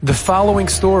The following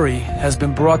story has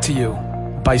been brought to you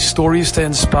by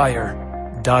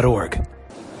StoriesToInspire.org.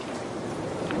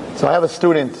 So I have a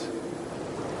student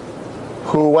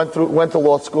who went to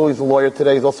law school. He's a lawyer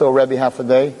today. He's also a Rebbe half a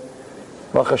day.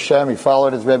 Baruch Hashem, he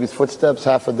followed his Rebbe's footsteps.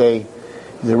 Half a day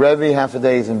he's a Rebbe, half a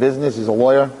day he's in business. He's a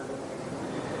lawyer.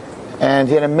 And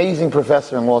he had an amazing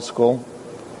professor in law school.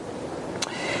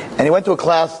 And he went to a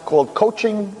class called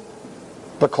Coaching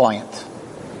the Client.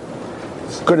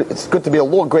 It's good to be a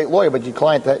great lawyer, but your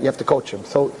client, you have to coach him.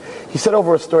 So he said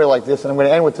over a story like this, and I'm going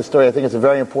to end with the story. I think it's a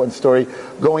very important story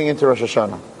going into Rosh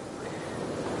Hashanah.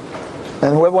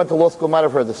 And whoever went to law school might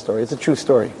have heard this story. It's a true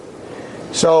story.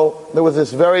 So there was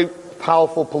this very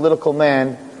powerful political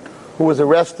man who was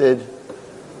arrested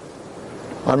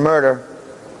on murder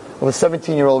of a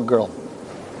 17-year-old girl.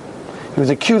 He was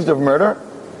accused of murder.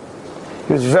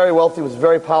 He was very wealthy. He was a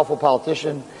very powerful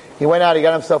politician. He went out, he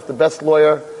got himself the best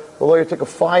lawyer. The lawyer took a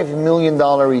 $5 million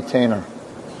retainer.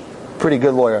 Pretty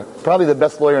good lawyer. Probably the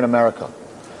best lawyer in America.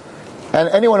 And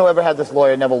anyone who ever had this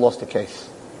lawyer never lost a case.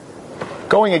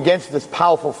 Going against this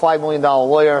powerful $5 million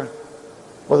lawyer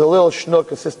was a little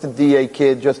schnook assistant DA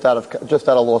kid just out of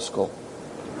law school.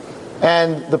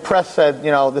 And the press said,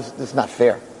 this is not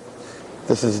fair.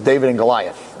 This is David and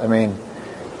Goliath. I mean,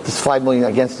 this $5 million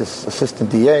against this assistant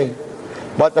DA.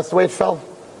 But that's the way it fell.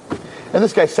 And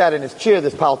this guy sat in his chair,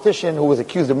 this politician who was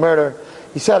accused of murder.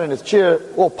 He sat in his chair,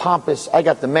 all pompous. I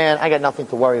got the man. I got nothing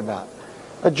to worry about.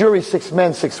 A jury, 6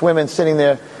 men, 6 women sitting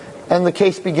there. And the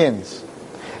case begins.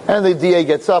 And the DA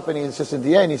gets up, and he's assistant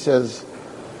DA, and he says,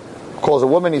 calls a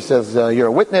woman. He says, you're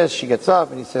a witness. She gets up,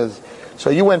 and he says,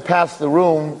 so you went past the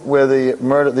room where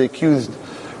the accused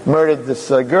murdered this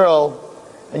girl,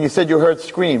 and you said you heard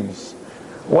screams.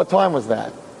 What time was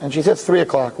that? And she says 3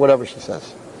 o'clock, whatever she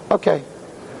says. Okay.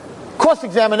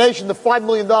 Cross-examination, the $5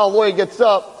 million lawyer gets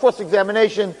up,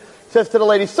 cross-examination, says to the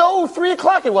lady, so 3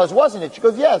 o'clock it was, wasn't it? She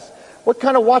goes, yes. What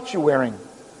kind of watch you wearing?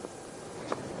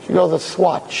 She goes, a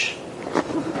Swatch. She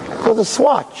goes, a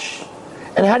Swatch.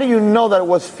 And how do you know that it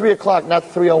was 3 o'clock, not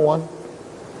 3:01?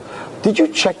 Did you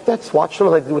check that Swatch? Sort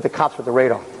of like they do with the cops with the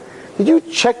radar. Did you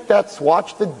check that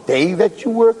Swatch the day that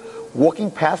you were walking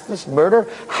past this murder?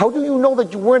 How do you know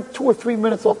that you weren't 2 or 3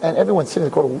 minutes off? And everyone's sitting in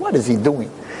the court, what is he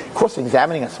doing?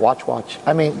 Cross-examining a Swatch watch.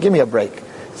 I mean, give me a break.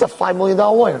 It's a $5 million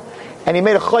lawyer. And he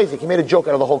made a chayzik, he made a joke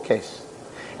out of the whole case.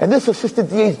 And this assistant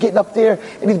DA is getting up there,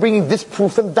 and he's bringing this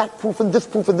proof, and that proof, and this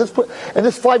proof, and this proof. And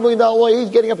this $5 million lawyer, he's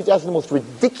getting up, he's asking the most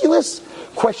ridiculous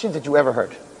questions that you ever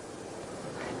heard.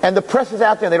 And the press is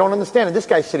out there, and they don't understand. And this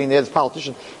guy's sitting there, this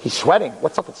politician, he's sweating.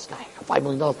 What's up with this guy? $5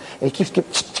 million. And he keeps giving,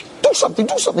 do something.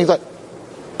 He's like,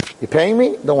 you paying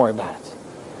me? Don't worry about it.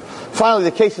 Finally,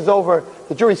 the case is over.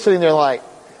 The jury's sitting there like,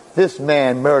 this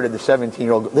man murdered the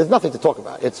 17-year-old girl. There's nothing to talk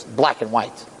about. It's black and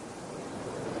white.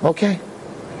 Okay.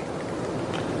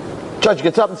 Judge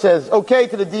gets up and says, okay,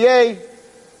 to the DA,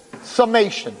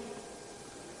 summation.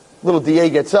 Little DA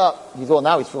gets up. He's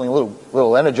feeling a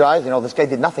little energized. This guy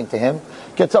did nothing to him.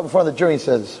 Gets up in front of the jury and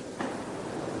says,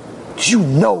 do you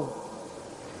know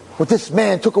what this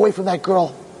man took away from that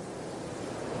girl?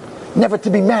 Never to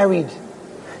be married.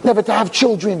 Never to have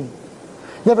children.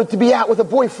 Never to be out with a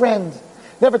boyfriend.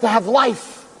 Never to have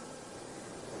life.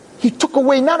 He took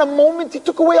away not a moment, he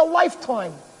took away a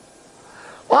lifetime.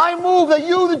 I move that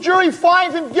you, the jury,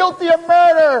 finds him guilty of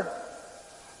murder,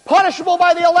 punishable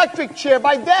by the electric chair,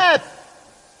 by death.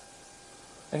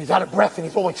 And he's out of breath and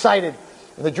he's all excited.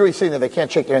 And the jury's sitting there, they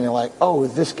can't shake their hand. They're like, oh,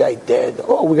 is this guy dead?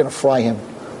 Oh, we're going to fry him.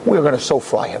 We're going to so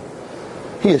fry him.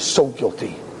 He is so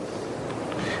guilty.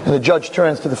 And the judge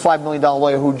turns to the $5 million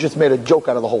lawyer who just made a joke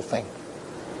out of the whole thing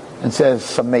and says,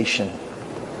 summation.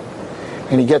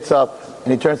 And he gets up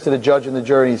and he turns to the judge and the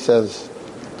jury and he says,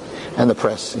 and the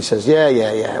press, he says,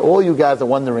 yeah. All you guys are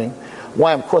wondering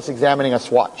why I'm cross-examining a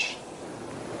Swatch.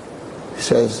 He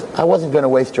says, I wasn't going to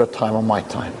waste your time or my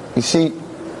time. You see,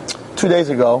 2 days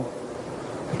ago,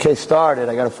 the case started,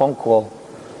 I got a phone call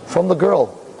from the girl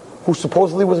who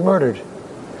supposedly was murdered.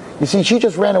 You see, she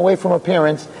just ran away from her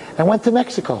parents and went to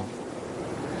Mexico.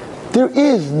 There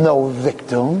is no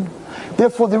victim.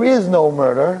 Therefore, there is no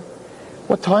murder.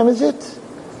 What time is it?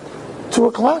 2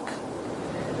 o'clock?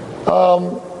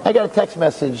 I got a text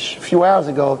message a few hours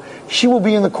ago. She will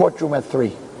be in the courtroom at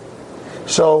 3.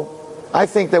 So I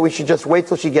think that we should just wait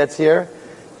till she gets here.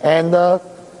 And we're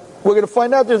going to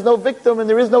find out there's no victim and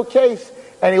there is no case.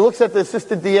 And he looks at the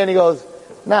assistant DA and he goes,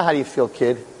 now how do you feel,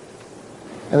 kid?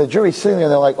 And the jury's sitting there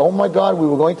and they're like, oh my God, we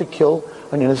were going to kill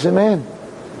an innocent man.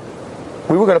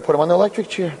 We were going to put him on the electric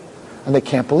chair. And they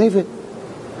can't believe it.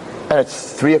 And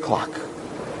it's 3 o'clock.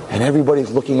 And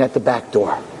everybody's looking at the back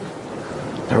door.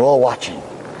 They're all watching.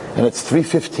 And it's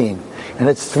 3:15. and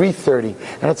it's 3:30,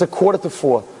 and it's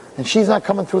 3:45, and she's not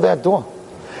coming through that door.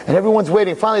 And everyone's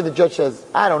waiting. Finally, the judge says,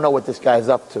 I don't know what this guy's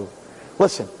up to.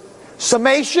 Listen,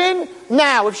 summation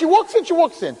now. If she walks in, she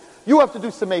walks in. You have to do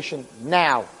summation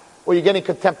now, or you're getting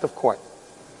contempt of court.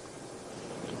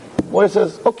 Lawyer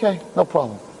says, okay, no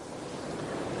problem.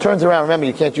 Turns around. Remember,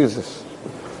 you can't use this.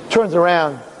 Turns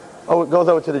around. Oh, it goes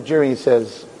over to the jury. He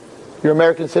says, you're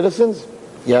American citizens?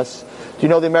 Yes. Do you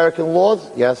know the American laws?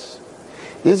 Yes.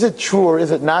 Is it true or is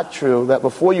it not true that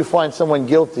before you find someone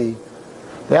guilty,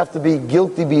 they have to be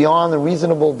guilty beyond a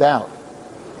reasonable doubt?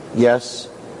 Yes.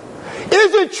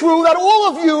 Is it true that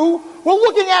all of you were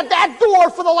looking at that door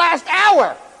for the last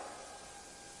hour?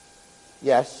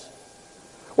 Yes.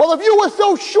 Well, if you were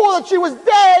so sure that she was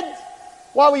dead,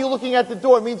 why were you looking at the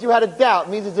door? It means you had a doubt.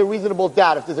 It means it's a reasonable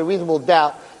doubt. If there's a reasonable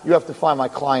doubt, you have to find my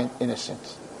client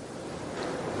innocent.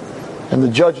 And the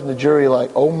judge and the jury are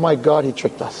like, oh my God, he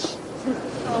tricked us.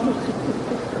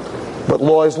 But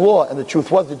law is law, and the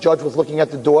truth was the judge was looking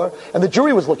at the door, and the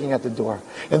jury was looking at the door.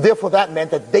 And therefore that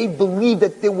meant that they believed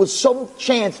that there was some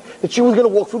chance that she was going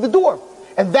to walk through the door.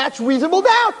 And that's reasonable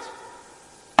doubt.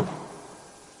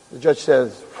 The judge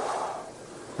says,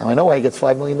 now I know why he gets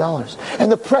 $5 million.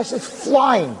 And the press is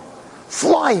flying.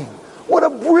 What a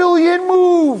brilliant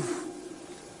move.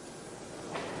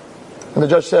 And the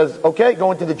judge says, okay,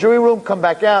 go into the jury room, come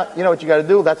back out. You know what you got to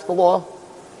do, that's the law.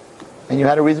 And you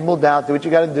had a reasonable doubt, do what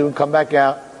you got to do, and come back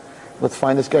out. Let's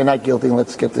find this guy not guilty, and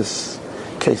let's get this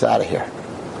case out of here.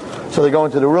 So they go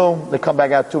into the room, they come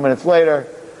back out 2 minutes later.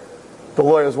 The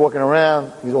lawyer's walking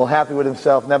around, he's all happy with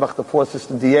himself. Nebuch, the poor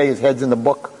assistant DA, his head's in the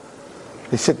book.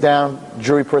 They sit down,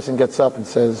 jury person gets up and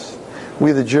says,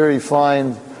 we the jury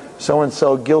find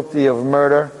so-and-so guilty of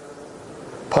murder,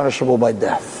 punishable by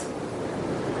death.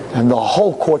 And the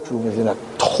whole courtroom is in a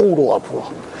total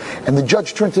uproar. And the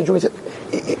judge turns to the jury and said,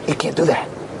 you can't do that.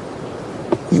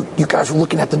 You guys were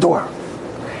looking at the door.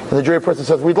 And the jury person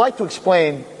says, we'd like to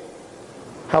explain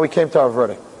how we came to our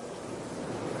verdict.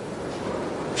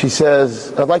 She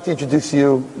says, I'd like to introduce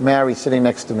you, Mary, sitting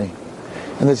next to me.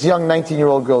 And this young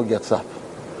 19-year-old girl gets up.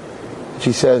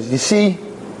 She says, you see,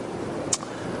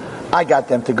 I got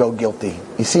them to go guilty.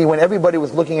 You see, when everybody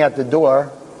was looking at the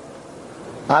door,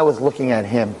 I was looking at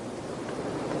him.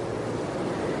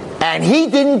 And he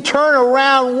didn't turn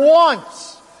around once.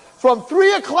 From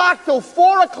 3 o'clock till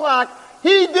 4 o'clock,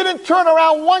 he didn't turn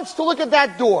around once to look at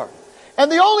that door.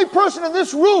 And the only person in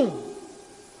this room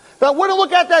that wouldn't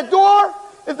look at that door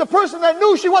is the person that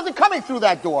knew she wasn't coming through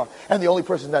that door. And the only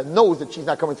person that knows that she's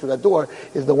not coming through that door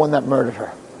is the one that murdered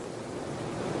her.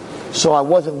 So I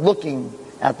wasn't looking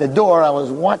at the door, I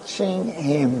was watching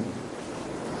him.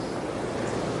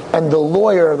 And the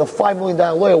lawyer, the $5 million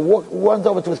lawyer, runs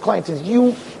over to his client and says,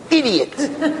 you idiot.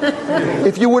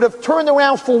 If you would have turned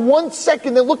around for 1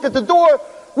 second and looked at the door,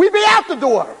 we'd be out the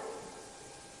door.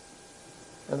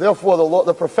 And therefore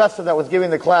the professor that was giving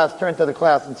the class turned to the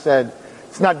class and said,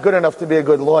 it's not good enough to be a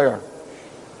good lawyer.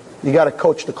 You got to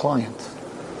coach the client.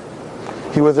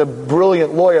 He was a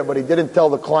brilliant lawyer, but he didn't tell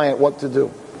the client what to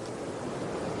do.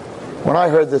 When I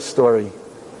heard this story,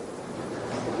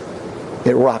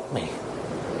 it rocked me.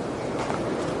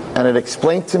 And it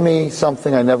explained to me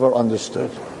something I never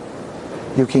understood.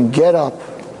 You can get up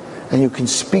and you can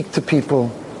speak to people,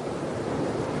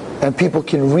 and people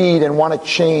can read and want to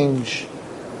change,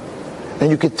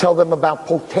 and you can tell them about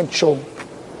potential.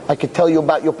 I could tell you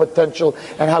about your potential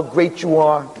and how great you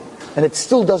are, and it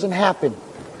still doesn't happen.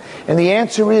 And the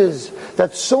answer is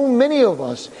that so many of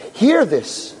us hear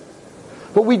this,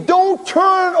 but we don't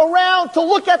turn around to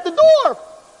look at the door.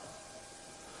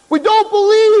 We don't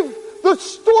believe the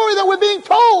story that we're being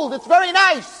told. It's very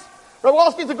nice. Rabbi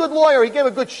Wallerstein's a good lawyer. He gave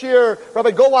a good shir.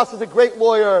 Rabbi Gowas is a great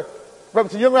lawyer. Rabbi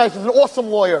Tzimmerman is an awesome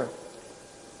lawyer.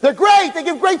 They're great. They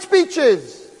give great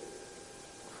speeches.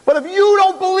 But if you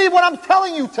don't believe what I'm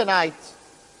telling you tonight,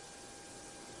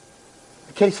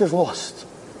 the case is lost.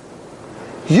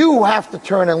 You have to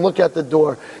turn and look at the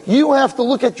door. You have to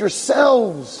look at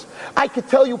yourselves. I could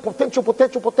tell you potential, but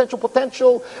if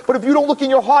you don't look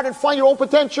in your heart and find your own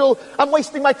potential, I'm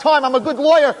wasting my time. I'm a good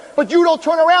lawyer, but you don't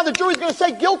turn around, the jury's going to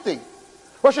say guilty.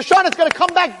 Rosh Hashanah is going to come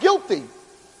back guilty.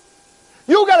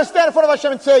 You got to stand in front of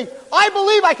Hashem and say, I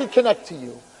believe I can connect to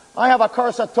you. I have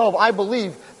Akar Satov. I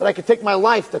believe that I can take my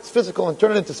life that's physical and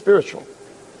turn it into spiritual.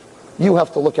 You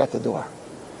have to look at the door.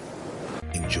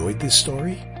 Enjoyed this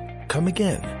story? Come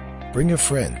again. Bring a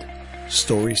friend.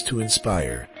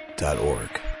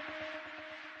 StoriesToInspire.org